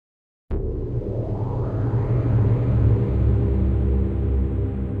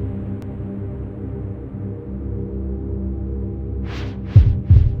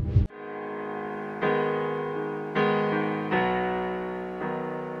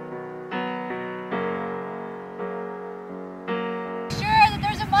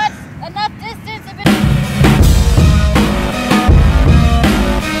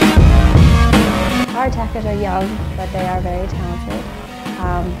attackers are young, but they are very talented.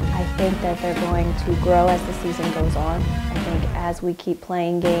 I think that they're going to grow as the season goes on. I think as we keep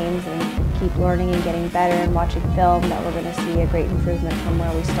playing games and keep learning and getting better and watching film, that we're going to see a great improvement from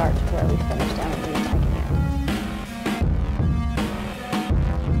where we start to where we finish down in the attacking end.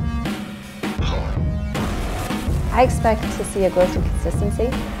 I expect to see a growth in consistency.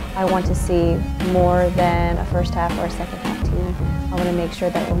 I want to see more than a first half or a second half team. I want to make sure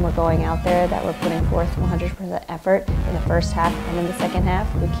that when we're going out there that we're putting forth 100% effort in the first half and in the second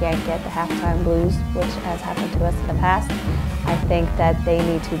half. We can't get the halftime blues, which has happened to us in the past. I think that they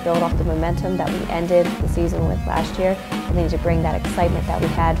need to build off the momentum that we ended the season with last year, and they need to bring that excitement that we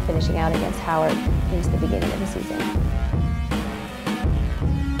had finishing out against Howard into the beginning of the season.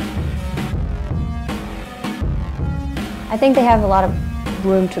 I think they have a lot of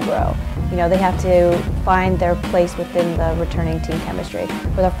room to grow. You know, they have to find their place within the returning team chemistry.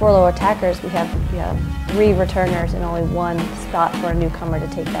 With our 4 low attackers, we have 3 returners and only 1 spot for a newcomer to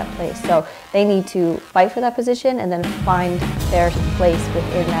take that place. So they need to fight for that position and then find their place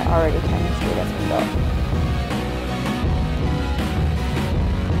within that already chemistry that's been built.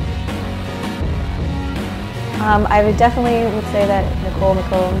 I would definitely say that Nicole,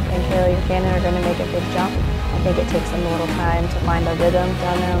 McCombs, and Kayla Yurkanin are going to make a big jump. I think it takes them a little time to find a rhythm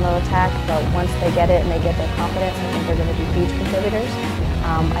down there in low attack, but once they get it and they get their confidence, I think they're going to be huge contributors.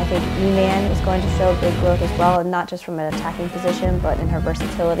 I think Iman is going to show big growth as well, and not just from an attacking position, but in her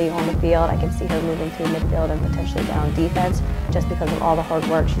versatility on the field. I can see her moving through midfield and potentially down defense just because of all the hard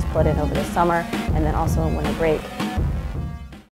work she's put in over the summer and then also in winter break.